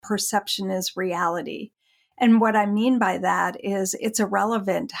perception is reality. And what I mean by that is it's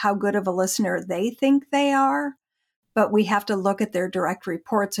irrelevant how good of a listener they think they are, but we have to look at their direct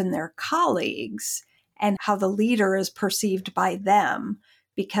reports and their colleagues and how the leader is perceived by them,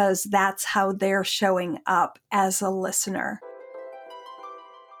 because that's how they're showing up as a listener.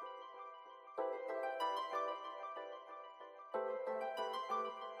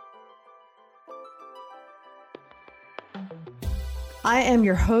 I am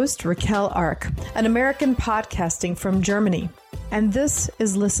your host, Raquel Ark, an American podcasting from Germany, and this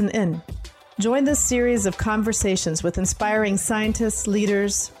is Listen In. Join this series of conversations with inspiring scientists,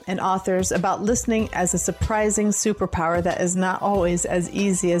 leaders, and authors about listening as a surprising superpower that is not always as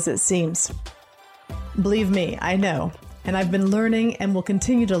easy as it seems. Believe me, I know, and I've been learning and will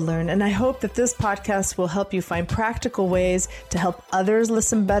continue to learn, and I hope that this podcast will help you find practical ways to help others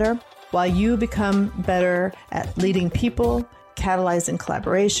listen better while you become better at leading people, catalyzing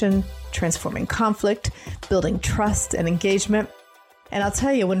collaboration, transforming conflict, building trust and engagement. And I'll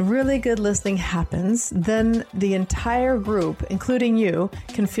tell you, when really good listening happens, then the entire group, including you,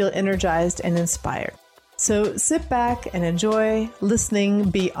 can feel energized and inspired. So sit back and enjoy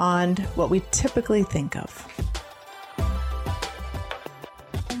listening beyond what we typically think of.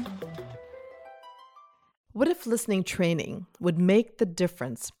 What if listening training would make the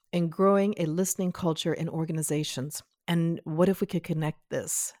difference in growing a listening culture in organizations? And what if we could connect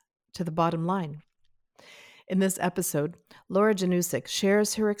this to the bottom line? In this episode, Laura Janusik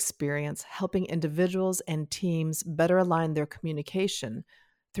shares her experience helping individuals and teams better align their communication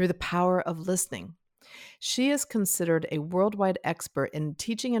through the power of listening. She is considered a worldwide expert in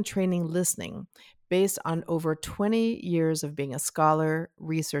teaching and training listening based on over 20 years of being a scholar,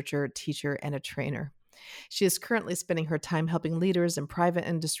 researcher, teacher, and a trainer. She is currently spending her time helping leaders in private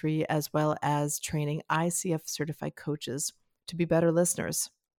industry as well as training ICF certified coaches to be better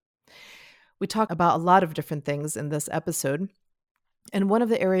listeners. We talk about a lot of different things in this episode, and one of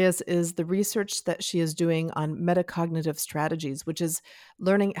the areas is the research that she is doing on metacognitive strategies, which is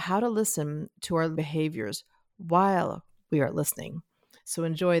learning how to listen to our behaviors while we are listening. So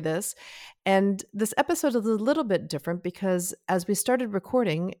enjoy this. And this episode is a little bit different because as we started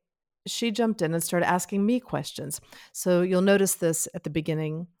recording, she jumped in and started asking me questions. So you'll notice this at the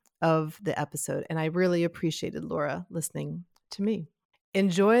beginning of the episode, and I really appreciated Laura listening to me.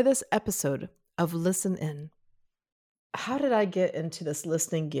 Enjoy this episode of Listen In. How did I get into this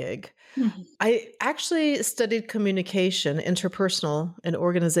listening gig? Mm-hmm. I actually studied communication, interpersonal and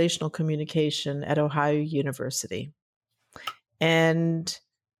organizational communication at Ohio University. And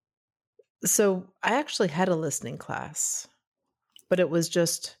so I actually had a listening class, but it was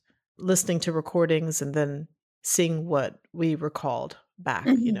just listening to recordings and then seeing what we recalled back,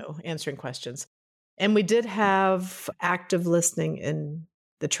 answering questions. And we did have active listening in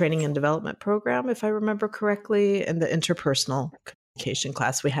the training and development program, if I remember correctly, and the interpersonal communication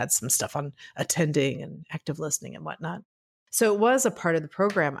class. We had some stuff on attending and active listening and whatnot. So it was a part of the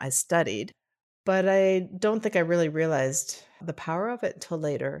program I studied, but I don't think I really realized the power of it until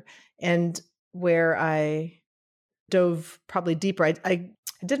later. And where I dove probably deeper, I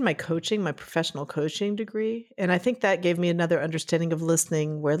did my coaching, my professional coaching degree. And I think that gave me another understanding of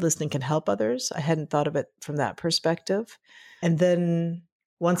listening, where listening can help others. I hadn't thought of it from that perspective. And then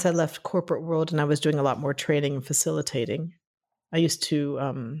once I left corporate world and I was doing a lot more training and facilitating, I used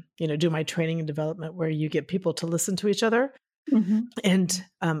to, do my training and development where you get people to listen to each other. Mm-hmm. And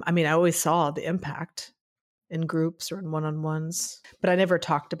I always saw the impact in groups or in one-on-ones, but I never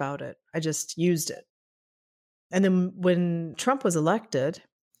talked about it. I just used it. And then when Trump was elected,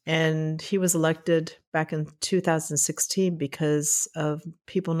 and he was elected back in 2016 because of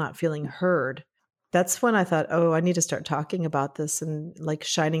people not feeling heard, that's when I thought, I need to start talking about this and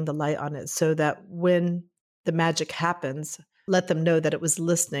shining the light on it so that when the magic happens, let them know that it was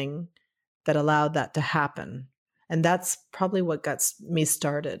listening that allowed that to happen. And that's probably what got me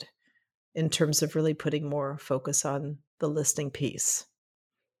started in terms of really putting more focus on the listening piece.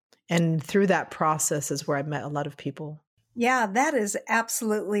 And through that process is where I met a lot of people. Yeah, that is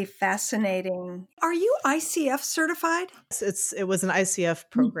absolutely fascinating. Are you ICF certified? It was an ICF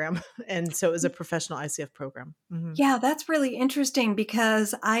program, and so it was a professional ICF program. Mm-hmm. Yeah, that's really interesting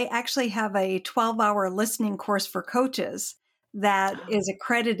because I actually have a 12-hour listening course for coaches that is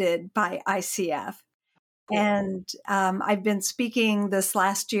accredited by ICF. Cool. And I've been speaking this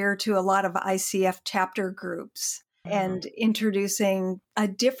last year to a lot of ICF chapter groups and introducing a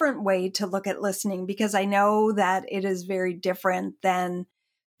different way to look at listening, because I know that it is very different than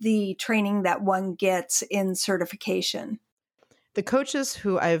the training that one gets in certification. The coaches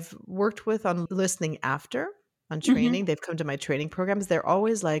who I've worked with on listening after, on Mhm. training. They've come to my training programs. They're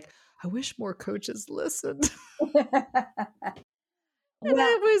always like, I wish more coaches listened. And Well,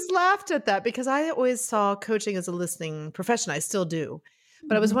 I always laughed at that because I always saw coaching as a listening profession. I still do.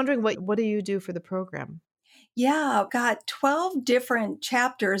 But I was mhm. wondering, what do you do for the program? Yeah, I've got 12 different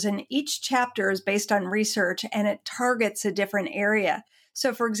chapters, and each chapter is based on research and it targets a different area.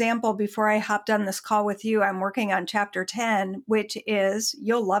 So, for example, before I hopped on this call with you, I'm working on chapter 10, which is,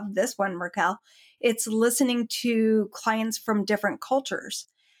 you'll love this one, Raquel. It's listening to clients from different cultures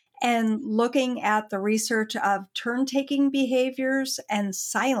and looking at the research of turn taking behaviors and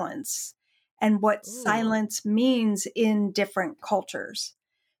silence and what Ooh. silence means in different cultures,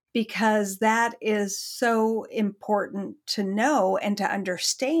 because that is so important to know and to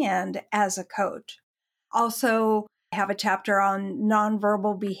understand as a coach. Also, I have a chapter on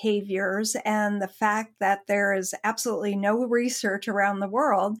nonverbal behaviors and the fact that there is absolutely no research around the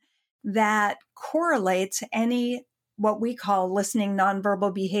world that correlates any what we call listening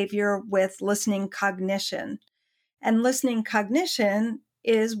nonverbal behavior with listening cognition. And listening cognition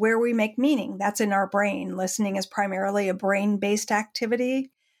is where we make meaning. That's in our brain. Listening is primarily a brain based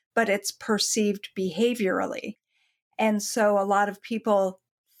activity, but it's perceived behaviorally. And so a lot of people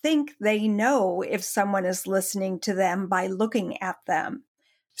think they know if someone is listening to them by looking at them.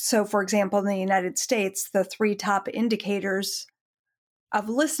 So, for example, in the United States, the three top indicators of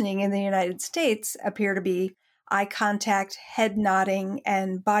listening in the United States appear to be eye contact, head nodding,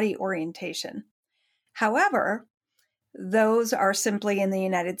 and body orientation. However, those are simply in the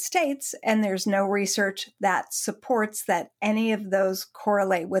United States, and there's no research that supports that any of those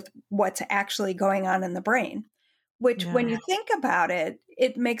correlate with what's actually going on in the brain. Which, when Yeah. you think about it,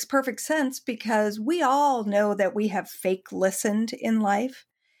 it makes perfect sense because we all know that we have fake listened in life.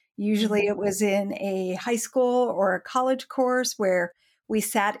 Usually Mhm. it was in a high school or a college course where we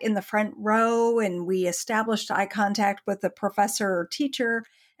sat in the front row and we established eye contact with the professor or teacher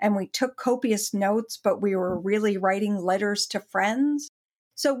and we took copious notes, but we were really writing letters to friends.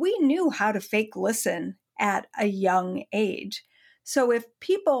 So we knew how to fake listen at a young age. So if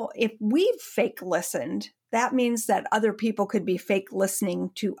we've fake listened, that means that other people could be fake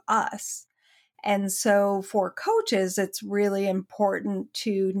listening to us. And so for coaches, it's really important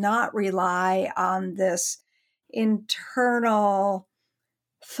to not rely on this internal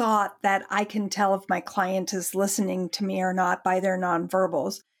thought that I can tell if my client is listening to me or not by their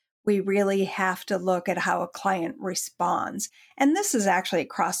nonverbals. We really have to look at how a client responds. And this is actually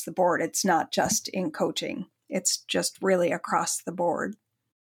across the board. It's not just in coaching. It's just really across the board.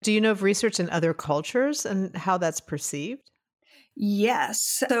 Do you know of research in other cultures and how that's perceived? Yes.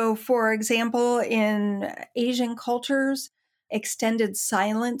 So, for example, in Asian cultures, extended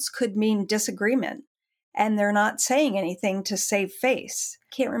silence could mean disagreement, and they're not saying anything to save face.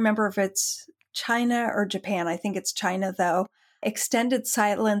 Can't remember if it's China or Japan. I think it's China, though. Extended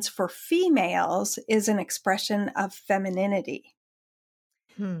silence for females is an expression of femininity,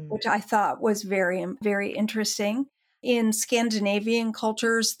 Hmm. which I thought was very, very interesting. In Scandinavian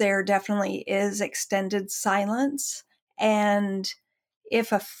cultures, there definitely is extended silence. And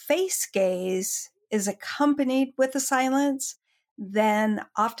if a face gaze is accompanied with a silence, then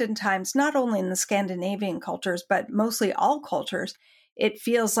oftentimes, not only in the Scandinavian cultures, but mostly all cultures, it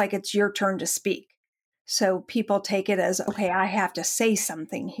feels like it's your turn to speak. So people take it as, okay, I have to say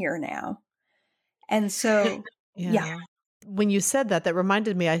something here now. And so, yeah. Yeah. When you said that, that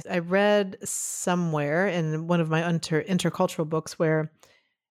reminded me, I read somewhere in one of my intercultural books where,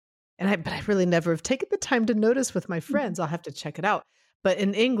 but I really never have taken the time to notice with my friends. I'll have to check it out. But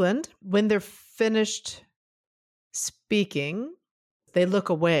in England, when they're finished speaking, they look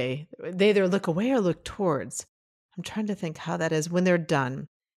away. They either look away or look towards. I'm trying to think how that is when they're done.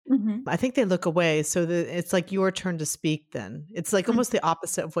 Mhm. I think they look away so that it's like your turn to speak then. It's like almost the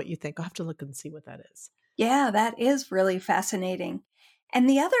opposite of what you think. I'll have to look and see what that is. Yeah, that is really fascinating. And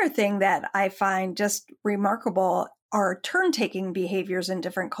the other thing that I find just remarkable are turn taking behaviors in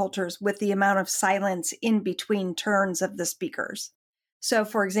different cultures with the amount of silence in between turns of the speakers. So,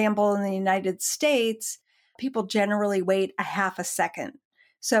 for example, in the United States, people generally wait a half a second.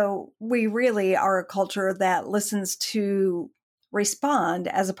 So, we really are a culture that listens to respond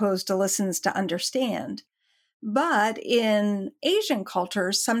as opposed to listens to understand. But in Asian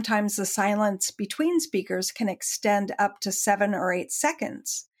cultures, sometimes the silence between speakers can extend up to 7 or 8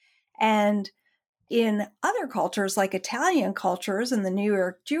 seconds. And in other cultures, like Italian cultures and the New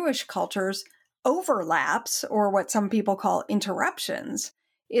York Jewish cultures, overlaps, or what some people call interruptions,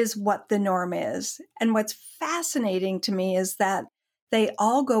 is what the norm is. And what's fascinating to me is that they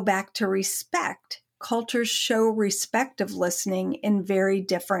all go back to respect. Cultures show respect of listening in very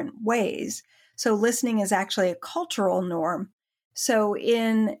different ways. So listening is actually a cultural norm. So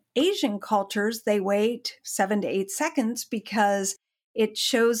in Asian cultures, they wait 7 to 8 seconds because it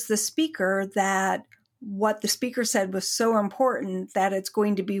shows the speaker that what the speaker said was so important that it's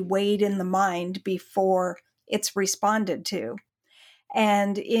going to be weighed in the mind before it's responded to.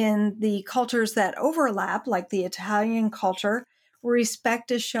 And in the cultures that overlap, like the Italian culture,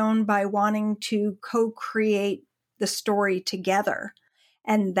 respect is shown by wanting to co-create the story together.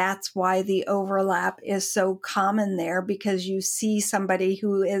 And that's why the overlap is so common there, because you see somebody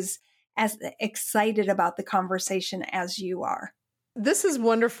who is as excited about the conversation as you are. This is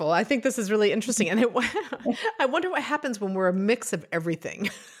wonderful. I think this is really interesting. And I wonder what happens when we're a mix of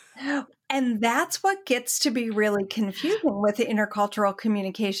everything. And that's what gets to be really confusing with the intercultural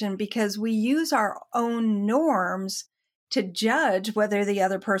communication, because we use our own norms to judge whether the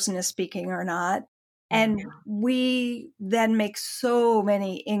other person is speaking or not. And we then make so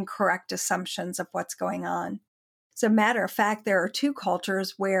many incorrect assumptions of what's going on. As a matter of fact, there are two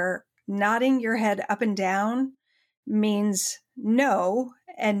cultures where nodding your head up and down means no,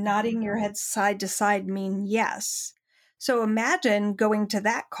 and nodding your head side to side mean yes. So imagine going to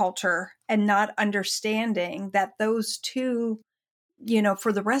that culture and not understanding that those two,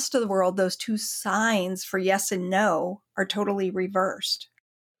 for the rest of the world, those two signs for yes and no are totally reversed.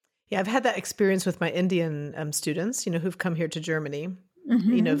 Yeah, I've had that experience with my Indian students, who've come here to Germany,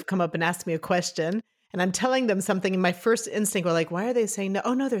 Mm-hmm. have come up and asked me a question, and I'm telling them something, and my first instinct were like, why are they saying no?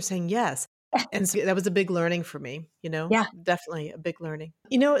 Oh, no, they're saying yes. And so that was a big learning for me, Yeah. definitely a big learning.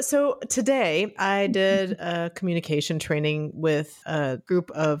 So today I did a communication training with a group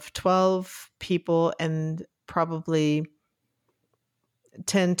of 12 people and probably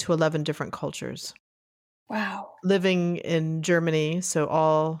 10 to 11 different cultures. Wow. Living in Germany, so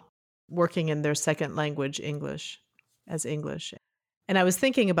all working in their second language, English. And I was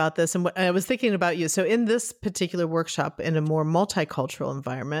thinking about this, and I was thinking about you. So in this particular workshop, in a more multicultural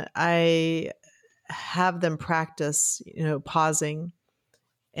environment, I have them practice, pausing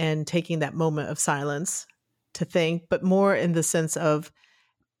and taking that moment of silence to think, but more in the sense of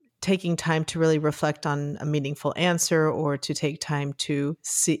taking time to really reflect on a meaningful answer, or to take time to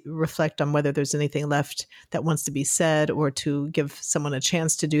reflect on whether there's anything left that wants to be said, or to give someone a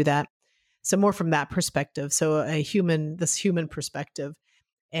chance to do that. So more from that perspective. So this human perspective.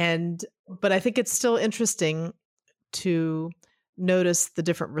 But I think it's still interesting to notice the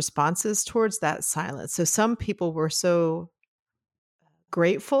different responses towards that silence. So some people were so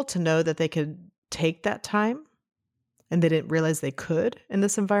grateful to know that they could take that time, and they didn't realize they could in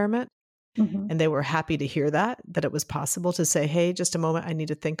this environment. Mm-hmm. And they were happy to hear that it was possible to say, hey, just a moment, I need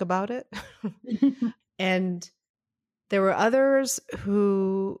to think about it. And there were others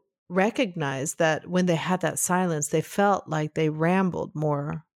who recognized that when they had that silence, they felt like they rambled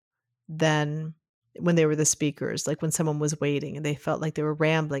more than when they were the speakers, like when someone was waiting and they felt like they were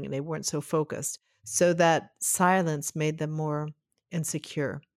rambling and they weren't so focused. So that silence made them more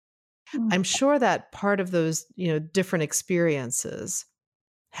insecure. I'm sure that part of those, different experiences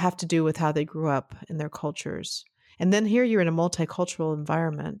have to do with how they grew up in their cultures. And then here you're in a multicultural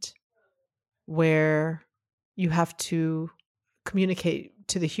environment where you have to communicate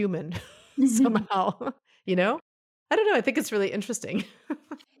to the human somehow, I don't know. I think it's really interesting.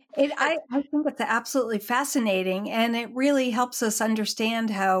 I think it's absolutely fascinating, and it really helps us understand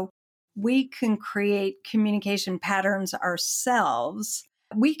how we can create communication patterns ourselves.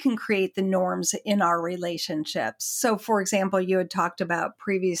 We can create the norms in our relationships. So, for example, you had talked about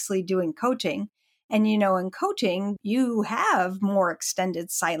previously doing coaching, and in coaching, you have more extended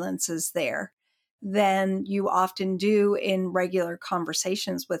silences there than you often do in regular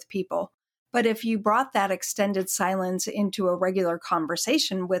conversations with people. But if you brought that extended silence into a regular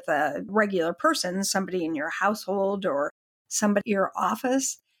conversation with a regular person, somebody in your household or somebody in your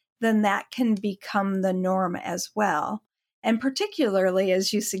office, then that can become the norm as well. And particularly,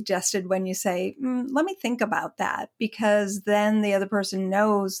 as you suggested, when you say, let me think about that, because then the other person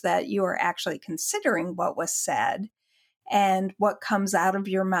knows that you are actually considering what was said, and what comes out of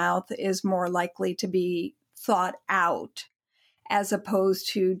your mouth is more likely to be thought out, as opposed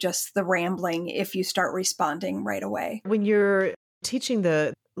to just the rambling if you start responding right away. When you're teaching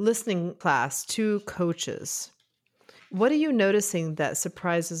the listening class to coaches, what are you noticing that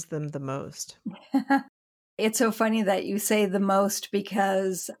surprises them the most? It's so funny that you say the most,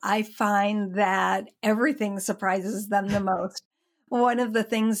 because I find that everything surprises them the most. One of the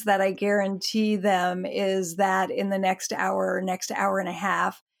things that I guarantee them is that in the next hour and a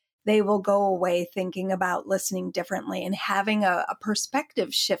half, they will go away thinking about listening differently and having a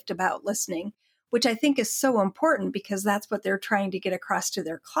perspective shift about listening, which I think is so important because that's what they're trying to get across to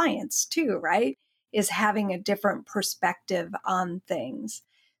their clients too, right? Is having a different perspective on things.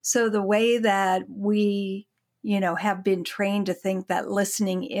 So the way that we, have been trained to think that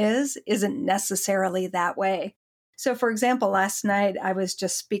listening isn't necessarily that way. So for example, last night I was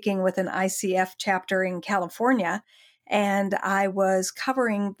just speaking with an ICF chapter in California, and I was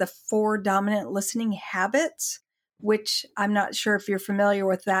covering the 4 dominant listening habits, which I'm not sure if you're familiar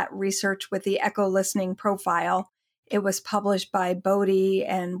with that research with the echo listening profile. It was published by Bodie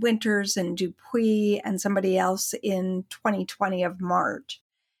and Winters and Dupuis and somebody else in 2020 of March.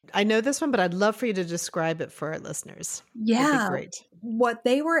 I know this one, but I'd love for you to describe it for our listeners. That'd be Yeah. great. What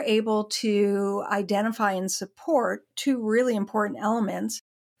they were able to identify and support 2 really important elements.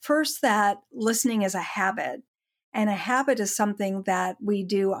 First, that listening is a habit, and a habit is something that we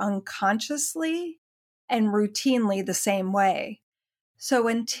do unconsciously and routinely the same way. So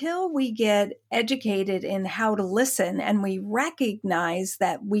until we get educated in how to listen and we recognize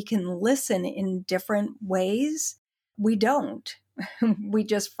that we can listen in different ways, we don't. We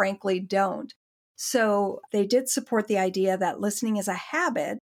just frankly don't. So they did support the idea that listening is a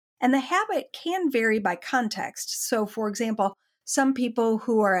habit, and the habit can vary by context. So for example, some people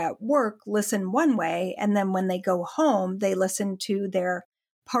who are at work listen one way, and then when they go home, they listen to their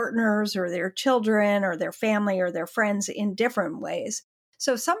partners or their children or their family or their friends in different ways.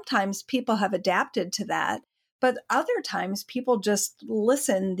 So sometimes people have adapted to that, but other times people just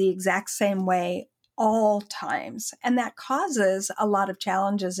listen the exact same way all times. And that causes a lot of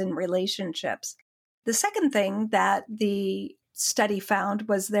challenges in relationships. The second thing that the study found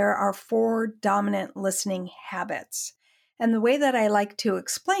was there are 4 dominant listening habits. And the way that I like to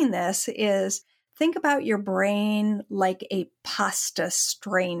explain this is think about your brain like a pasta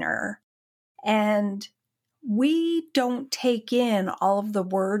strainer. And we don't take in all of the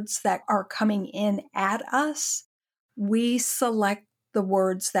words that are coming in at us. We select the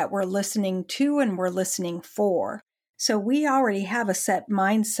words that we're listening to and we're listening for. So we already have a set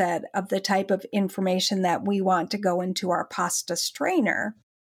mindset of the type of information that we want to go into our pasta strainer.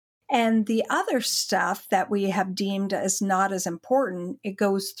 And the other stuff that we have deemed as not as important, it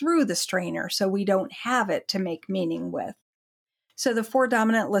goes through the strainer. So we don't have it to make meaning with. So the 4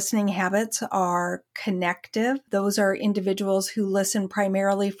 dominant listening habits are connective. Those are individuals who listen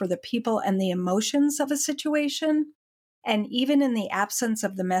primarily for the people and the emotions of a situation. And even in the absence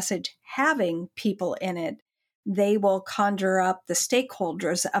of the message having people in it, they will conjure up the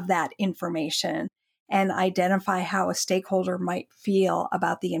stakeholders of that information and identify how a stakeholder might feel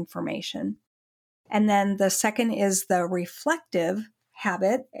about the information. And then the second is the reflective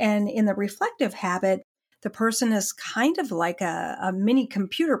habit. And in the reflective habit, the person is kind of like a mini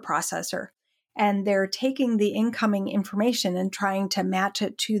computer processor, and they're taking the incoming information and trying to match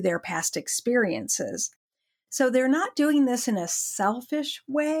it to their past experiences. So they're not doing this in a selfish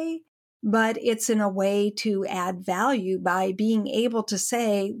way, but it's in a way to add value by being able to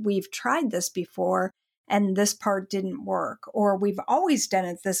say, we've tried this before and this part didn't work, or we've always done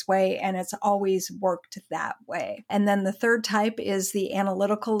it this way and it's always worked that way. And then the third type is the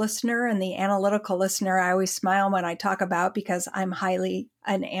analytical listener. And the analytical listener, I always smile when I talk about because I'm highly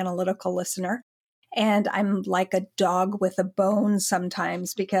an analytical listener. And I'm like a dog with a bone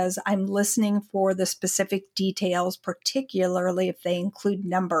sometimes because I'm listening for the specific details, particularly if they include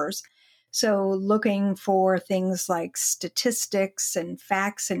numbers. So looking for things like statistics and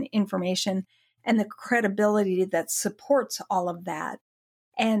facts and information and the credibility that supports all of that.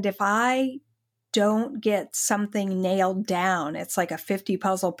 And if I don't get something nailed down, it's like a 50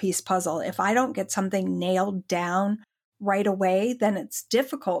 puzzle piece puzzle. If I don't get something nailed down right away, then it's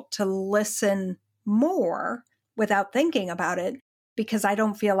difficult to listen more without thinking about it because I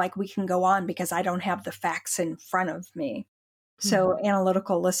don't feel like we can go on because I don't have the facts in front of me. So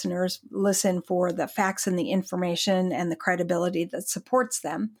analytical listeners listen for the facts and the information and the credibility that supports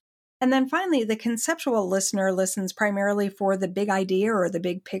them. And then finally, the conceptual listener listens primarily for the big idea or the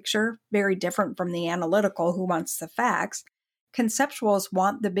big picture, very different from the analytical who wants the facts. Conceptuals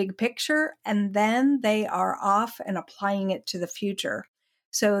want the big picture, and then they are off and applying it to the future.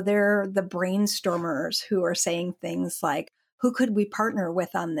 So they're the brainstormers who are saying things like, who could we partner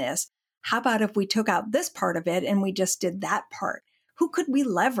with on this? How about if we took out this part of it and we just did that part? Who could we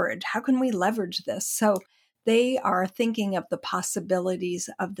leverage? How can we leverage this? So they are thinking of the possibilities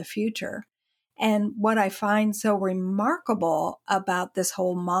of the future. And what I find so remarkable about this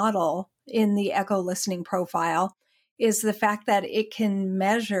whole model in the echo listening profile is the fact that it can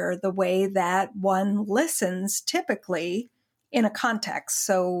measure the way that one listens typically in a context.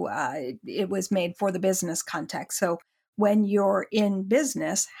 So it was made for the business context. So when you're in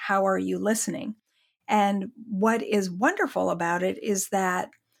business, how are you listening? And what is wonderful about it is that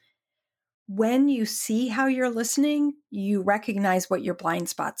when you see how you're listening, you recognize what your blind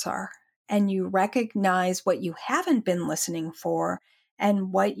spots are, and you recognize what you haven't been listening for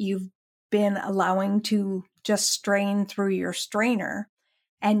and what you've been allowing to just strain through your strainer.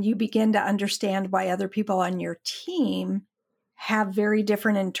 And you begin to understand why other people on your team have very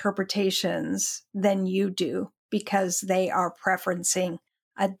different interpretations than you do because they are preferencing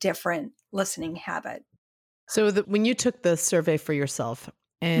a different listening habit. So when you took the survey for yourself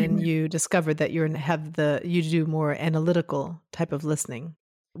and Mhm. you discovered that you do more analytical type of listening,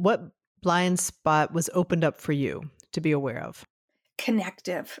 what blind spot was opened up for you to be aware of?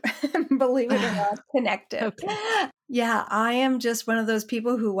 Connective, believe it or not, connective. Okay. Yeah, I am just one of those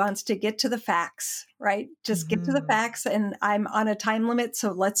people who wants to get to the facts, right? Just get to the Mhm. facts, and I'm on a time limit,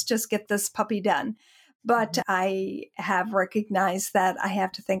 so let's just get this puppy done. But Mhm. I have recognized that I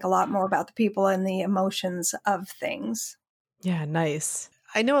have to think a lot more about the people and the emotions of things. Yeah, nice.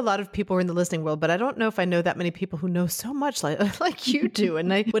 I know a lot of people are in the listening world, but I don't know if I know that many people who know so much like like you do.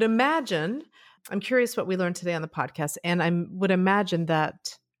 And I would imagine, I'm curious what we learned today on the podcast, and I would imagine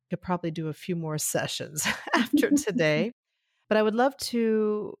that you could probably do a few more sessions after today. But I would love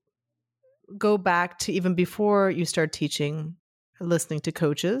to go back to even before you start teaching listening to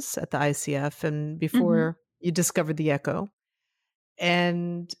coaches at the ICF and Mhm. before you discovered the echo.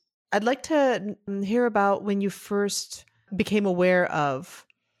 And I'd like to hear about when you first became aware of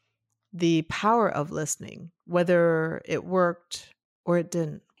the power of listening, whether it worked or it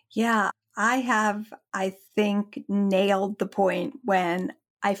didn't. Yeah, I have, I think, nailed the point when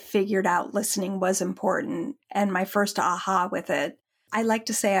I figured out listening was important and my first aha with it. I like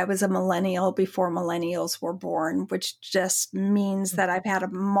to say I was a millennial before millennials were born, which just means that I've had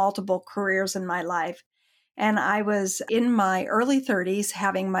multiple careers in my life. And I was in my early 30s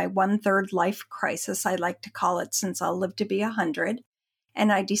having my one-third life crisis, I like to call it, since I'll live to be 100.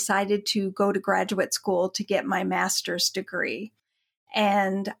 And I decided to go to graduate school to get my master's degree.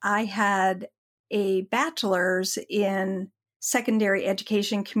 And I had a bachelor's in secondary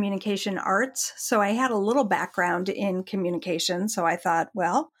education communication arts. So I had a little background in communication. So I thought,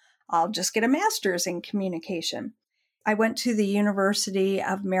 well, I'll just get a master's in communication. I went to the University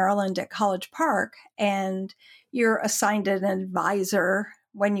of Maryland at College Park, and you're assigned an advisor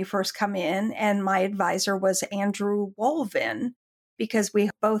when you first come in. And my advisor was Andrew Wolvin because we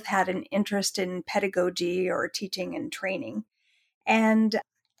both had an interest in pedagogy or teaching and training. And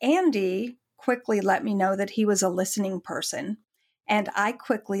Andy quickly let me know that he was a listening person. And I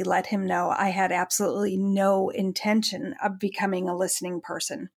quickly let him know I had absolutely no intention of becoming a listening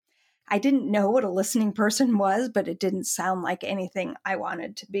person. I didn't know what a listening person was, but it didn't sound like anything I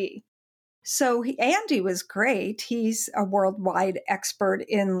wanted to be. So Andy was great. He's a worldwide expert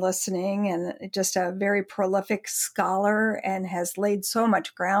in listening and just a very prolific scholar and has laid so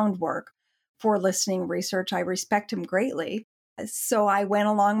much groundwork for listening research. I respect him greatly. So I went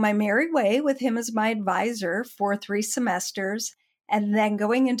along my merry way with him as my advisor for 3 semesters. And then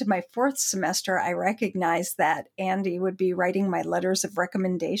going into my fourth semester, I recognized that Andy would be writing my letters of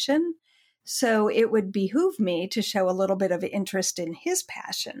recommendation. So it would behoove me to show a little bit of interest in his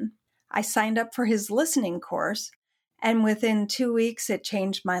passion. I signed up for his listening course, and within 2 weeks, it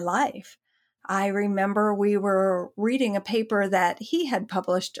changed my life. I remember we were reading a paper that he had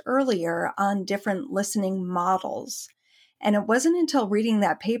published earlier on different listening models. And it wasn't until reading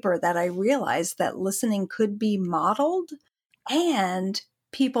that paper that I realized that listening could be modeled, and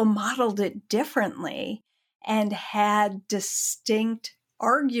people modeled it differently and had distinct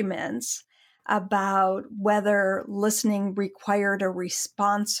arguments about whether listening required a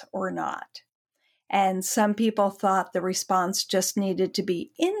response or not. And some people thought the response just needed to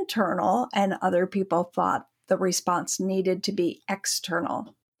be internal, and other people thought the response needed to be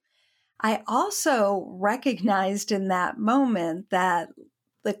external. I also recognized in that moment that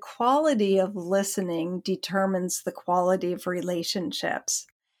the quality of listening determines the quality of relationships.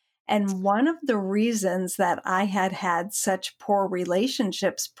 And one of the reasons that I had had such poor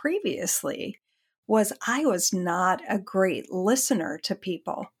relationships previously was I was not a great listener to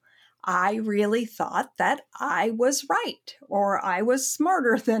people. I really thought that I was right, or I was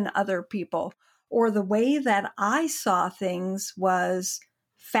smarter than other people, or the way that I saw things was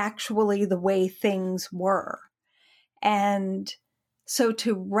factually the way things were. And so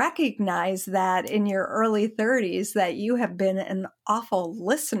to recognize that in your early 30s that you have been an awful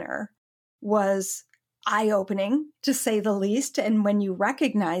listener was eye-opening, to say the least. And when you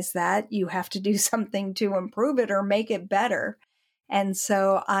recognize that, you have to do something to improve it or make it better. And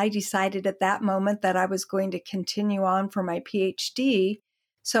so I decided at that moment that I was going to continue on for my PhD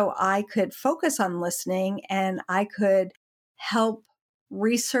So I could focus on listening and I could help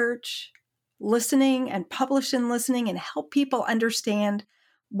research listening and publish in listening and help people understand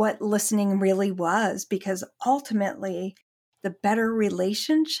what listening really was, because ultimately the better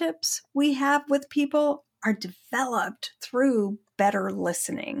relationships we have with people are developed through better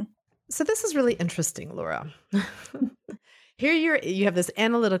listening. So this is really interesting, Laura. Here you have this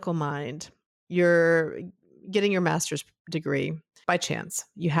analytical mind. You're getting your master's degree by chance.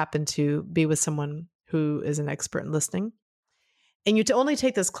 You happen to be with someone who is an expert in listening, and you to only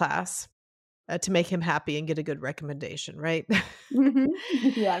take this class to make him happy and get a good recommendation, right? Mm-hmm.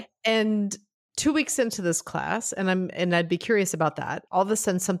 Yes. And 2 weeks into this class, and I'd be curious about that. All of a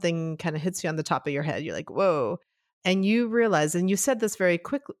sudden, something kind of hits you on the top of your head. You're like, "Whoa!" And you realize, and you said this very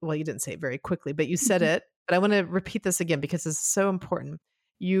quickly. Well, you didn't say it very quickly, but you said it. But I want to repeat this again because it's so important.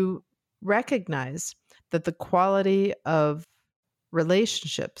 You recognize that the quality of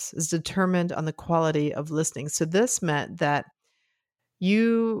relationships is determined on the quality of listening. So this meant that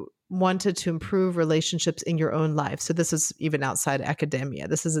you wanted to improve relationships in your own life. So this is even outside academia.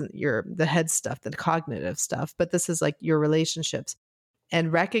 This isn't the head stuff, the cognitive stuff, but this is like your relationships,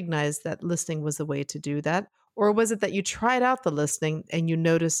 and recognize that listening was the way to do that. Or was it that you tried out the listening and you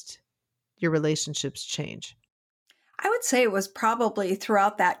noticed your relationships change? I would say it was probably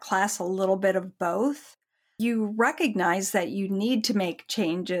throughout that class a little bit of both. You recognize that you need to make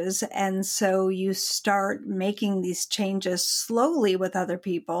changes, and so you start making these changes slowly with other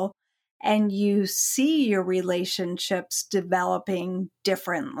people, and you see your relationships developing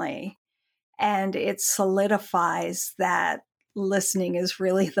differently. And it solidifies that listening is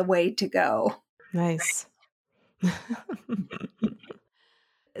really the way to go. Nice.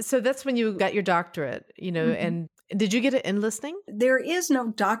 So that's when you got your doctorate, Mhm. and did you get it in listening? There is no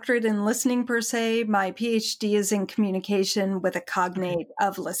doctorate in listening per se. My PhD is in communication with a Okay. cognate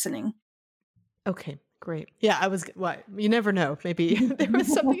of listening. Okay, great. Yeah, you never know. Maybe there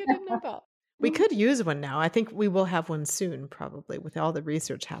was something I didn't know about. We could use one now. I think we will have one soon, probably, with all the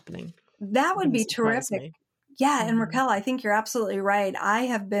research happening. That It would wouldn't be surprise terrific. me. Yeah, and Mhm. Raquel, I think you're absolutely right. I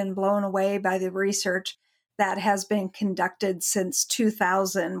have been blown away by the research that has been conducted since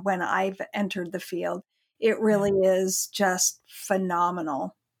 2000 when I've entered the field. It Yeah. really is just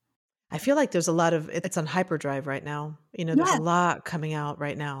phenomenal. I feel like there's a lot of it's on hyperdrive right now. There's a Yes, lot coming out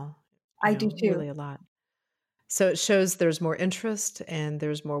right now, I do too. really a lot. So it shows there's more interest and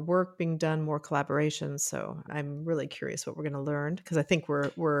there's more work being done, more collaboration. So I'm really curious what we're going to learn because I think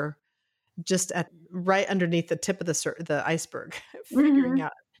we're just at right underneath the tip of the iceberg, Mhm.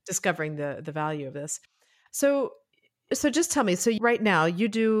 discovering the value of this. So so just tell me. So right now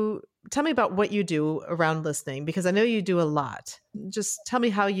tell me about what you do around listening because I know you do a lot. Just tell me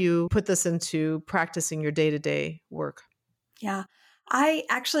how you put this into practicing your day-to-day work. Yeah. I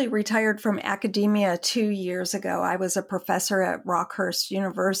actually retired from academia 2 years ago. I was a professor at Rockhurst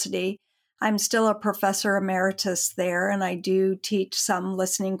University. I'm still a professor emeritus there, and I do teach some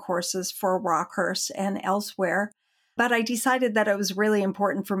listening courses for Rockhurst and elsewhere. But I decided that it was really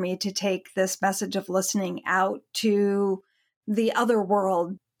important for me to take this message of listening out to the other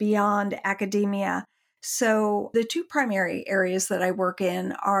world beyond academia. So the two primary areas that I work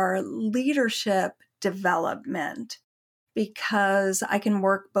in are leadership development, because I can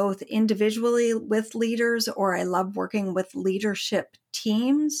work both individually with leaders or I love working with leadership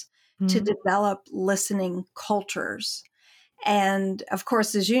teams to Mhm. develop listening cultures. And of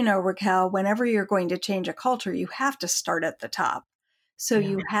course, as you know, Raquel, whenever you're going to change a culture, you have to start at the top. So Yeah.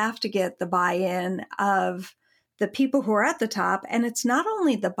 you have to get the buy in of the people who are at the top. And it's not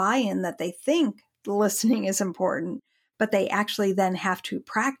only the buy in that they think listening is important, but they actually then have to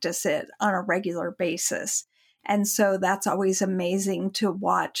practice it on a regular basis. And so that's always amazing to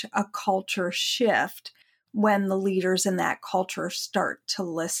watch a culture shift when the leaders in that culture start to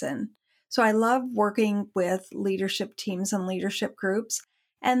listen. So I love working with leadership teams and leadership groups.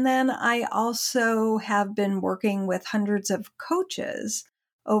 And then I also have been working with hundreds of coaches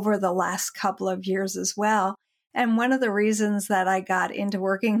over the last couple of years as well. And one of the reasons that I got into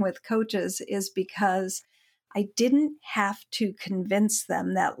working with coaches is because I didn't have to convince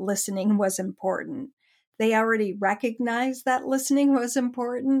them that listening was important. They already recognized that listening was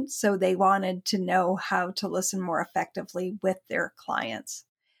important, so they wanted to know how to listen more effectively with their clients,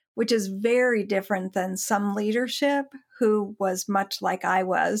 which is very different than some leadership who was much like I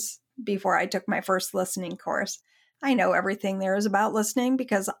was before I took my first listening course. I know everything there is about listening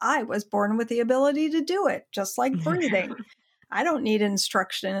because I was born with the ability to do it, just like breathing. I don't need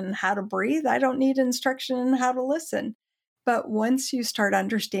instruction in how to breathe. I don't need instruction in how to listen. But once you start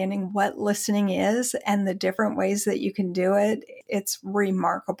understanding what listening is and the different ways that you can do it, it's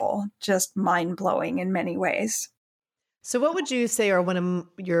remarkable, just mind-blowing in many ways. So, what would you say are one of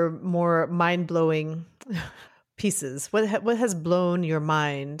your more mind-blowing pieces? What has blown your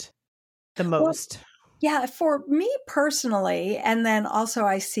mind the Well, most? yeah, for me personally, and then also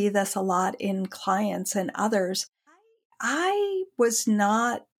I see this a lot in clients and others, I was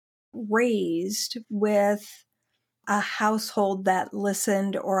not raised with a household that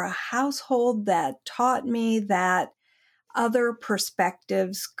listened or a household that taught me that other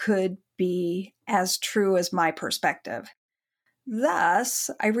perspectives could be as true as my perspective. Thus,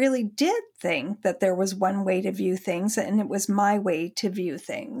 I really did think that there was one way to view things and it was my way to view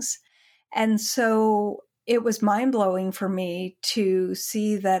things. And so it was mind blowing for me to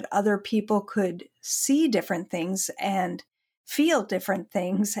see that other people could see different things and feel different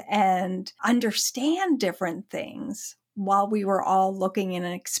things and understand different things while we were all looking and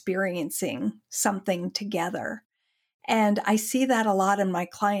experiencing something together. And I see that a lot in my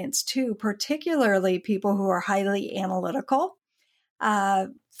clients too, particularly people who are highly analytical.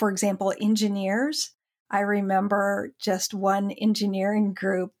 For example, engineers. I remember just one engineering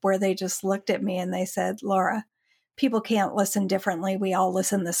group where they just looked at me and they said, Laura, people can't listen differently. We all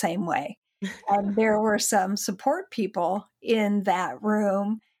listen the same way. And there were some support people in that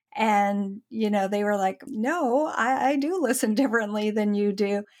room. And, they were like, no, I do listen differently than you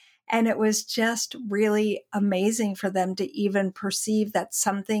do. And it was just really amazing for them to even perceive that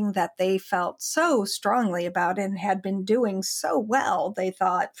something that they felt so strongly about and had been doing so well, they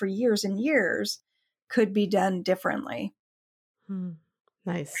thought for years and years, could be done differently. Hmm.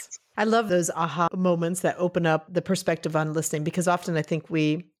 Nice. I love those aha moments that open up the perspective on listening, because often I think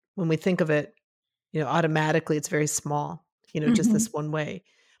when we think of it, automatically it's very small, just Mhm. this one way.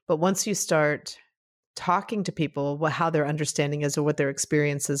 But once you start talking to people, how their understanding is or what their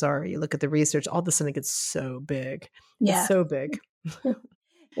experiences are, you look at the research, all of a sudden it gets so big. It's Yeah. so big.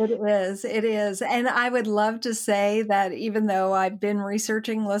 It is. It is. And I would love to say that even though I've been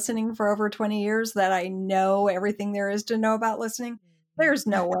researching listening for over 20 years, that I know everything there is to know about listening. There's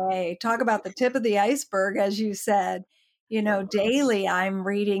no way. Talk about the tip of the iceberg, as you said. Daily I'm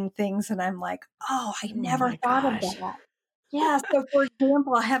reading things and I'm like, oh, I Oh never my thought of gosh. that. Yeah. So, for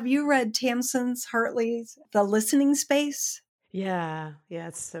example, have you read Tamsin Hartley's The Listening Space? Yeah. Yeah.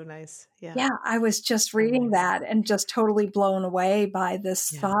 It's so nice. Yeah. Yeah, I was just So reading nice. that and just totally blown away by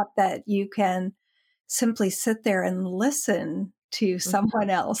this Yeah. thought that you can simply sit there and listen to someone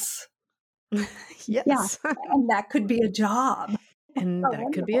else. Yeah, Yes. and that could be a job. And How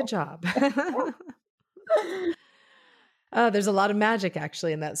that could be a wonderful. job. Yeah. There's a lot of magic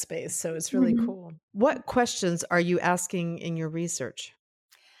actually in that space. So it's really Mhm. cool. What questions are you asking in your research?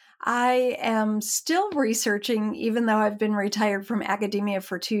 I am still researching, even though I've been retired from academia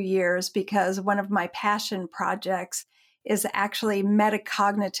for 2 years, because one of my passion projects is actually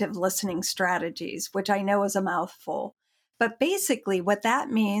metacognitive listening strategies, which I know is a mouthful. But basically, what that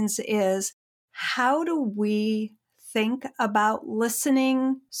means is how do we think about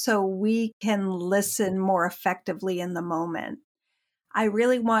listening so we can listen more effectively in the moment? I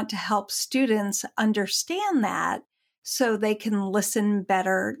really want to help students understand that so they can listen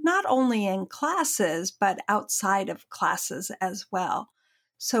better, not only in classes, but outside of classes as well.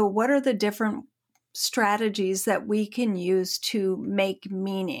 So, what are the different strategies that we can use to make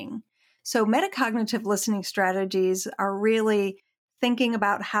meaning? So, metacognitive listening strategies are really thinking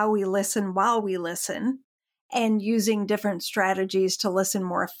about how we listen while we listen and using different strategies to listen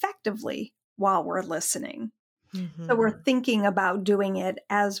more effectively while we're listening. So Hmm. we're thinking about doing it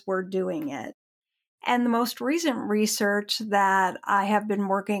as we're doing it. And the most recent research that I have been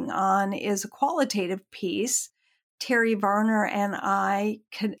working on is a qualitative piece. Terry Varner and I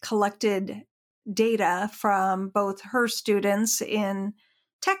collected data from both her students in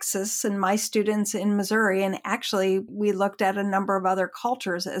Texas and my students in Missouri. And actually, we looked at a number of other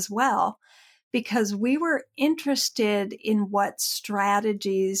cultures as well, because we were interested in what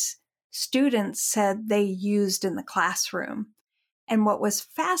strategies students said they used in the classroom. And what was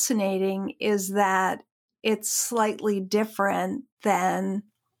fascinating is that it's slightly different than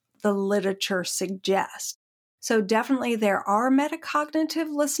the literature suggests. So, definitely there are metacognitive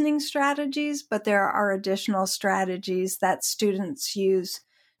listening strategies, but there are additional strategies that students use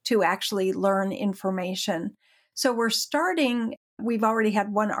to actually learn information. So, we've already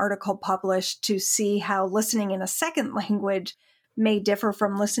had one article published to see how listening in a second language may differ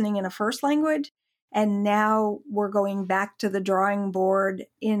from listening in a first language. And now we're going back to the drawing board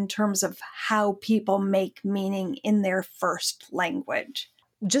in terms of how people make meaning in their first language.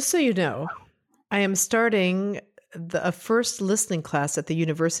 Just so you know, I am starting a first listening class at the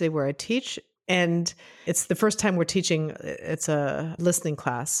university where I teach, and it's the first time we're teaching. It's a listening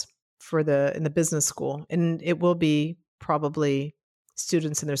class in the business school, and it will be probably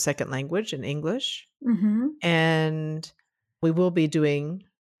students in their second language in English, Mm-hmm. and we will be doing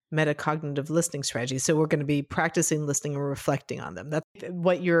metacognitive listening strategies. So we're going to be practicing listening and reflecting on them. That's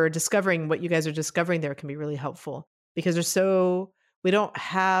what you're discovering, what you guys are discovering there can be really helpful because we don't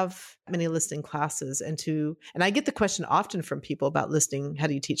have many listening classes and I get the question often from people about listening. How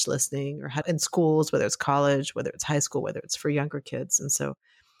do you teach listening or in schools, whether it's college, whether it's high school, whether it's for younger kids. And so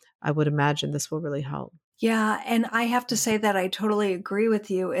I would imagine this will really help. Yeah, and I have to say that I totally agree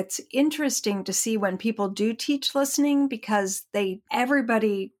with you. It's interesting to see when people do teach listening because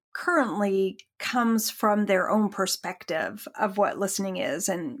everybody currently comes from their own perspective of what listening is.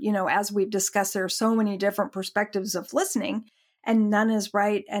 And, as we've discussed, there are so many different perspectives of listening, and none is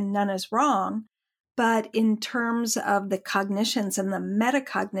right and none is wrong. But in terms of the cognitions and the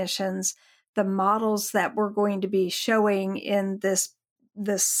metacognitions, the models that we're going to be showing in this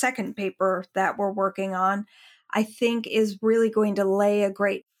second paper that we're working on, I think is really going to lay a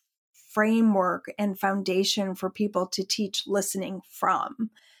great framework and foundation for people to teach listening from.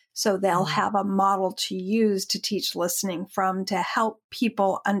 So they'll have a model to use to teach listening from to help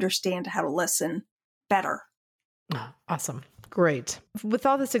people understand how to listen better. Oh, awesome. Great. With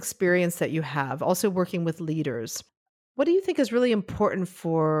all this experience that you have, also working with leaders, what do you think is really important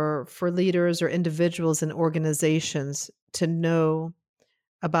for leaders or individuals in organizations to know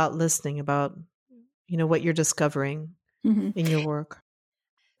about listening, about, what you're discovering in your work?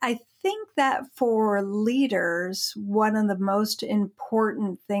 I think that for leaders, one of the most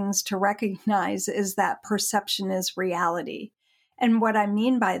important things to recognize is that perception is reality. And what I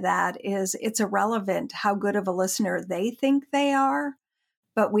mean by that is it's irrelevant how good of a listener they think they are,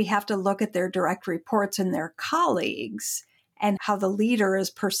 but we have to look at their direct reports and their colleagues and how the leader is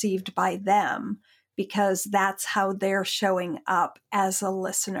perceived by them, because that's how they're showing up as a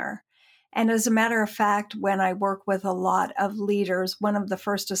listener. And as a matter of fact, when I work with a lot of leaders, one of the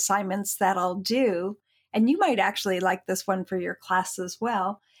first assignments that I'll do, and you might actually like this one for your class as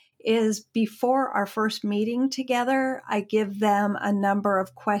well, is before our first meeting together, I give them a number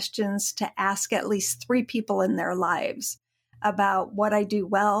of questions to ask at least 3 people in their lives about what I do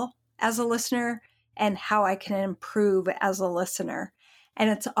well as a listener and how I can improve as a listener. And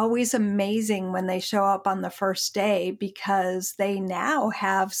it's always amazing when they show up on the first day because they now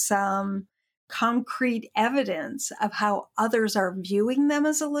have some concrete evidence of how others are viewing them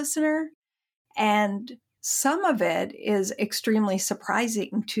as a listener. And some of it is extremely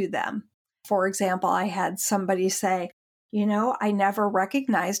surprising to them. For example, I had somebody say, I never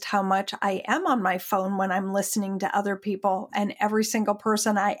recognized how much I am on my phone when I'm listening to other people. And every single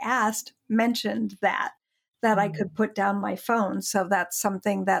person I asked mentioned that I could put down my phone. So that's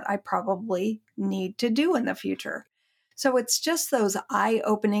something that I probably need to do in the future. So it's just those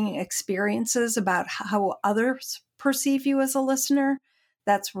eye-opening experiences about how others perceive you as a listener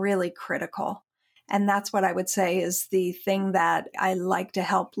that's really critical. And that's what I would say is the thing that I like to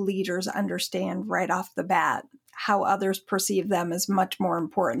help leaders understand right off the bat. How others perceive them is much more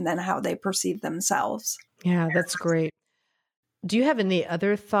important than how they perceive themselves. Yeah, that's great. Do you have any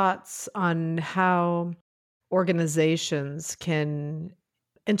other thoughts on how organizations can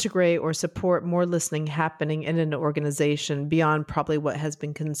integrate or support more listening happening in an organization beyond probably what has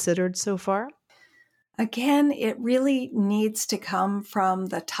been considered so far? Again, it really needs to come from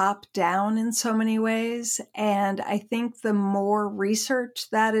the top down in so many ways. And I think the more research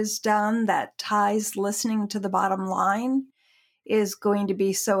that is done that ties listening to the bottom line is going to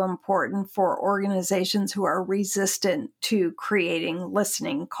be so important for organizations who are resistant to creating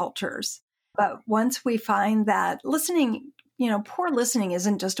listening cultures. But once we find that listening, poor listening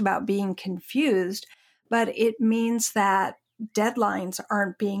isn't just about being confused, but it means that deadlines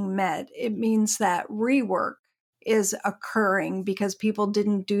aren't being met. It means that rework is occurring because people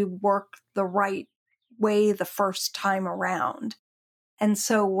didn't do work the right way the first time around. And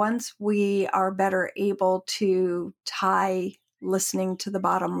so once we are better able to tie listening to the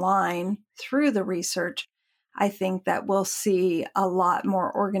bottom line through the research, I think that we'll see a lot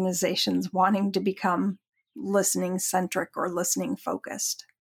more organizations wanting to become listening centric or listening focused.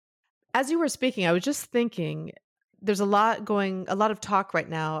 As you were speaking, I was just thinking there's a lot of talk right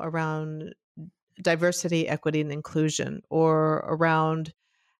now around diversity, equity, and inclusion, or around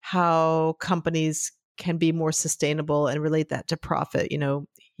how companies can be more sustainable and relate that to profit,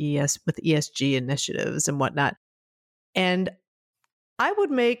 with ESG initiatives and whatnot. And I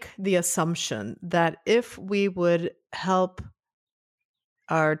would make the assumption that if we would help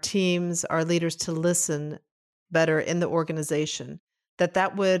our teams, our leaders to listen better in the organization,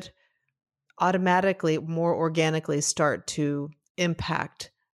 that would automatically, more organically start to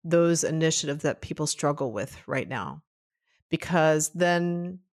impact those initiatives that people struggle with right now. Because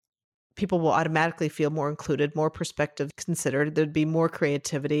then people will automatically feel more included, more perspective considered. There'd be more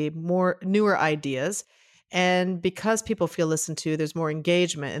creativity, more newer ideas. And because people feel listened to, there's more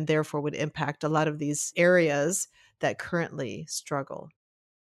engagement and therefore would impact a lot of these areas that currently struggle.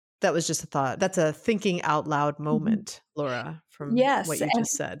 That was just a thought. That's a thinking out loud Mhm. moment, Laura, from what Yes, you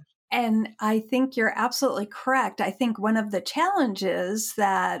just said. and I think you're absolutely correct. I think one of the challenges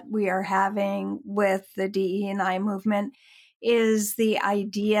that we are having with the DE&I movement is the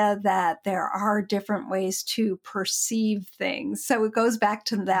idea that there are different ways to perceive things. So it goes back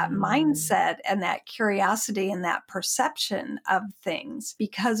to that Mm. mindset and that curiosity and that perception of things,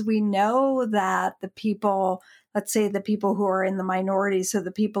 because we know that the people, let's say the people who are in the minority, so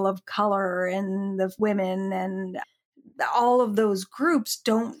the people of color and the women and all of those groups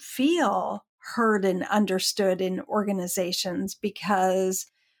don't feel heard and understood in organizations because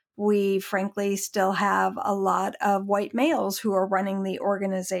we frankly still have a lot of white males who are running the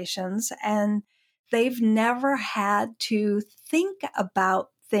organizations, and they've never had to think about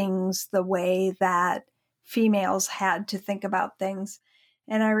things the way that females had to think about things.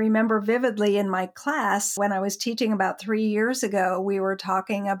 And I remember vividly in my class when I was teaching about 3 years ago, we were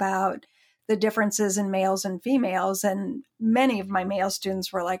talking about the differences in males and females. And many of my male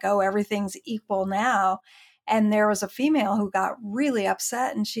students were like, oh, everything's equal now. And there was a female who got really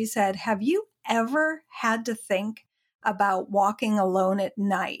upset. And she said, have you ever had to think about walking alone at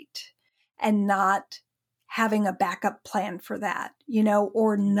night and not having a backup plan for that,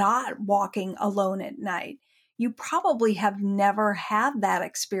 or not walking alone at night? You probably have never had that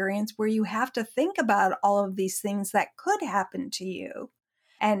experience where you have to think about all of these things that could happen to you.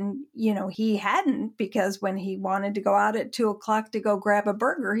 And, he hadn't, because when he wanted to go out at 2 o'clock to go grab a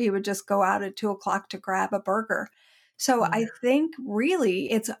burger, he would just go out at 2 o'clock to grab a burger. So Mm. I think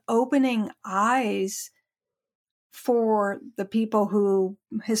really it's opening eyes for the people who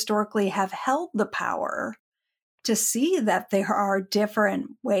historically have held the power to see that there are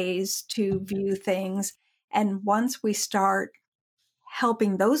different ways to view things. And once we start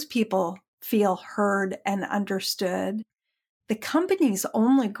helping those people feel heard and understood, the company's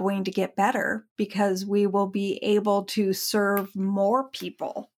only going to get better because we will be able to serve more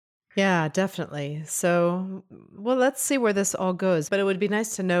people. Yeah, definitely. So, well, let's see where this all goes. But it would be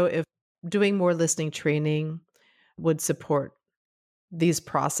nice to know if doing more listening training would support these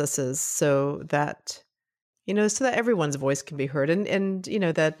processes so that everyone's voice can be heard. And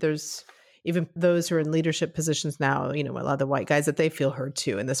that there's even those who are in leadership positions now, a lot of the white guys, that they feel heard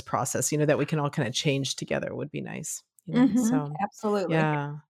too in this process, that we can all kind of change together would be nice. So, Absolutely.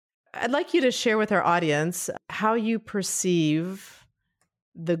 yeah. I'd like you to share with our audience how you perceive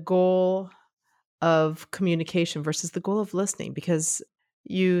the goal of communication versus the goal of listening, because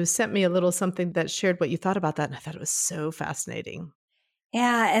you sent me a little something that shared what you thought about that. And I thought it was so fascinating.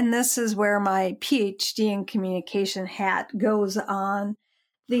 Yeah, and this is where my PhD in communication hat goes on.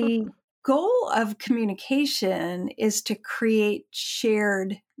 The goal of communication is to create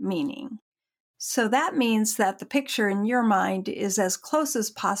shared meaning. So that means that the picture in your mind is as close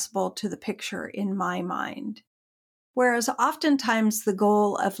as possible to the picture in my mind. Whereas oftentimes the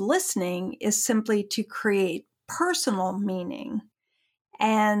goal of listening is simply to create personal meaning.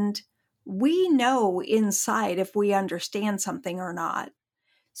 And we know inside if we understand something or not.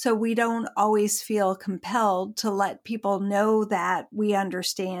 So we don't always feel compelled to let people know that we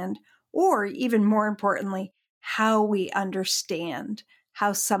understand, or even more importantly, how we understand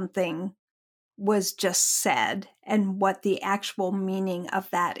how something was just said and what the actual meaning of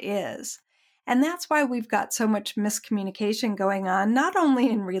that is. And that's why we've got so much miscommunication going on, not only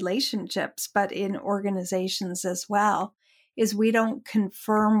in relationships, but in organizations as well, is we don't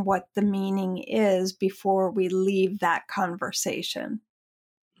confirm what the meaning is before we leave that conversation.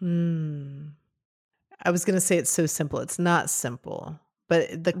 Hmm. I was going to say it's so simple. It's not simple,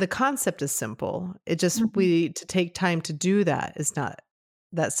 but the concept is simple. It just, Mhm. we to take time to do that is not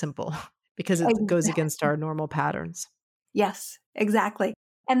that simple because it goes against our normal patterns. Yes, exactly.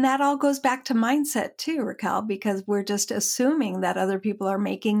 And that all goes back to mindset too, Raquel, because we're just assuming that other people are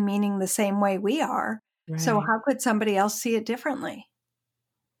making meaning the same way we are. So Right. how could somebody else see it differently?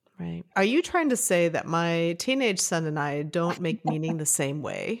 Right. Are you trying to say that my teenage son and I don't make meaning the same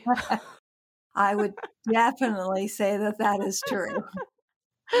way? I would definitely say that that is true.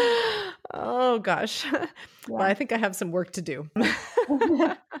 Oh, gosh. Well, Yeah. I think I have some work to do.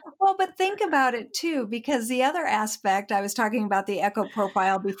 Well, but think about it too, because the other aspect, I was talking about the echo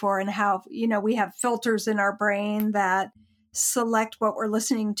profile before and how, we have filters in our brain that select what we're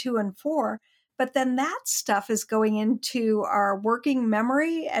listening to and for. But then that stuff is going into our working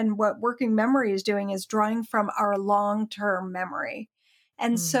memory. And what working memory is doing is drawing from our long-term memory.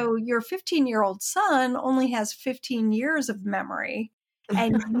 And Mm. so your 15-year-old son only has 15 years of memory,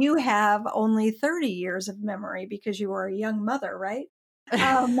 and you have only 30 years of memory because you were a young mother, right?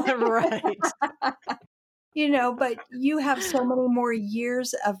 Um, Right. but you have so many more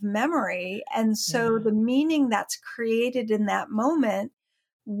years of memory. And so Yeah. the meaning that's created in that moment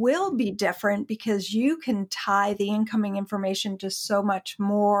will be different because you can tie the incoming information to so much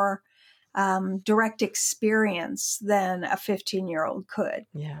more direct experience than a 15-year-old could.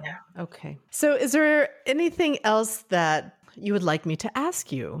 Yeah. Okay. So is there anything else that you would like me to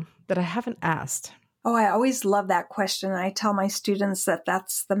ask you that I haven't asked? Oh, I always love that question. I tell my students that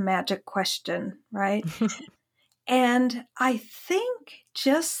that's the magic question, right? And I think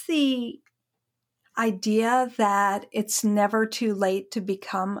just the idea that it's never too late to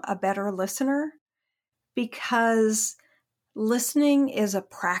become a better listener, because listening is a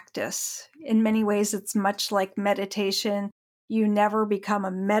practice. In many ways, it's much like meditation. You never become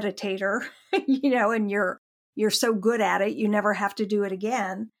a meditator, and you're so good at it, you never have to do it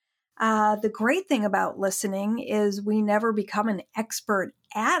again. The great thing about listening is we never become an expert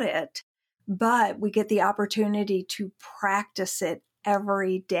at it, but we get the opportunity to practice it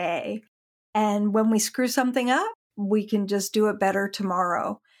every day. And when we screw something up, we can just do it better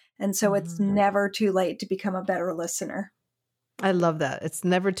tomorrow. And so it's Mhm. never too late to become a better listener. I love that. It's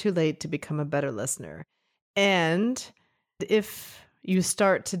never too late to become a better listener. And if you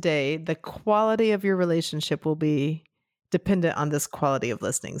start today, the quality of your relationship will be dependent on this quality of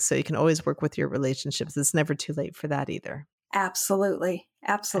listening. So you can always work with your relationships. It's never too late for that either. Absolutely.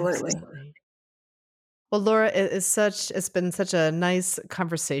 Absolutely. Absolutely. Well, Laura, it's been such a nice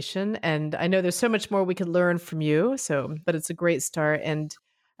conversation, and I know there's so much more we could learn from you. But it's a great start, and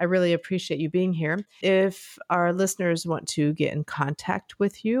I really appreciate you being here. If our listeners want to get in contact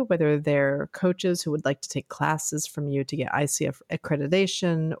with you, whether they're coaches who would like to take classes from you to get ICF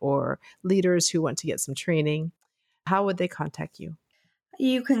accreditation or leaders who want to get some training, how would they contact you?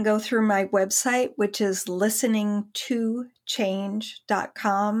 You can go through my website, which is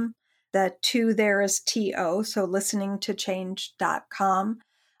listeningtochange.com. The two there is TO, so listeningtochange.com.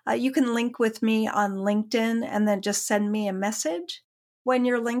 You can link with me on LinkedIn and then just send me a message when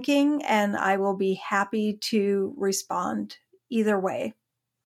you're linking, and I will be happy to respond either way.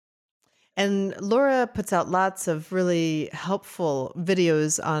 And Laura puts out lots of really helpful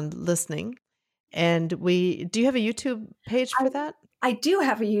videos on listening. And do you have a YouTube page for that? I do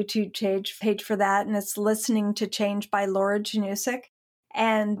have a YouTube page for that, and it's Listening to Change by Laura Janusik.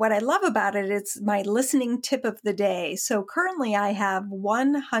 And what I love about it, it's my listening tip of the day. So currently I have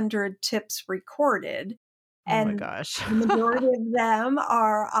 100 tips recorded, Oh my and gosh. the majority of them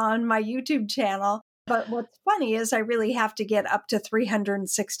are on my YouTube channel. But what's funny is I really have to get up to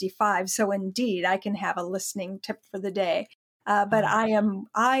 365. So indeed, I can have a listening tip for the day. But I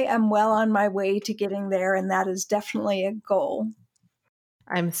am well on my way to getting there, and that is definitely a goal.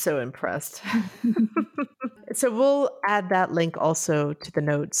 I'm so impressed. So we'll add that link also to the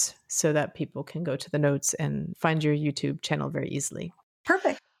notes so that people can go to the notes and find your YouTube channel very easily.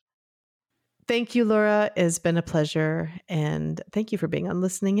 Perfect. Thank you, Laura. It's been a pleasure. And thank you for being on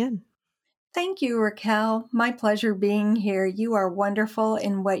Listening In. Thank you, Raquel. My pleasure being here. You are wonderful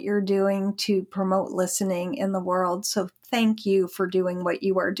in what you're doing to promote listening in the world. So thank you for doing what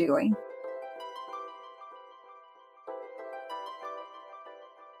you are doing.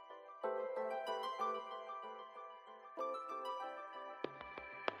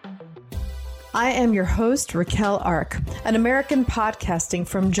 I am your host, Raquel Ark, an American podcasting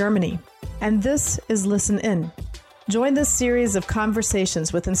from Germany, and this is Listen In. Join this series of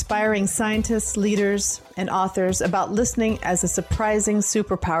conversations with inspiring scientists, leaders, and authors about listening as a surprising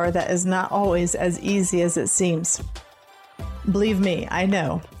superpower that is not always as easy as it seems. Believe me, I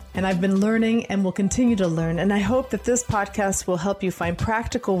know, and I've been learning and will continue to learn, and I hope that this podcast will help you find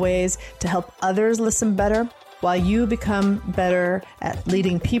practical ways to help others listen better while you become better at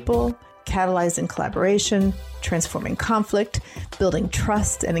leading people, catalyzing collaboration, transforming conflict, building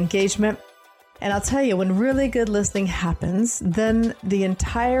trust and engagement. And I'll tell you, when really good listening happens, then the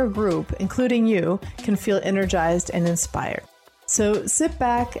entire group, including you, can feel energized and inspired. So sit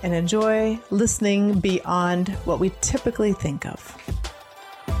back and enjoy listening beyond what we typically think of.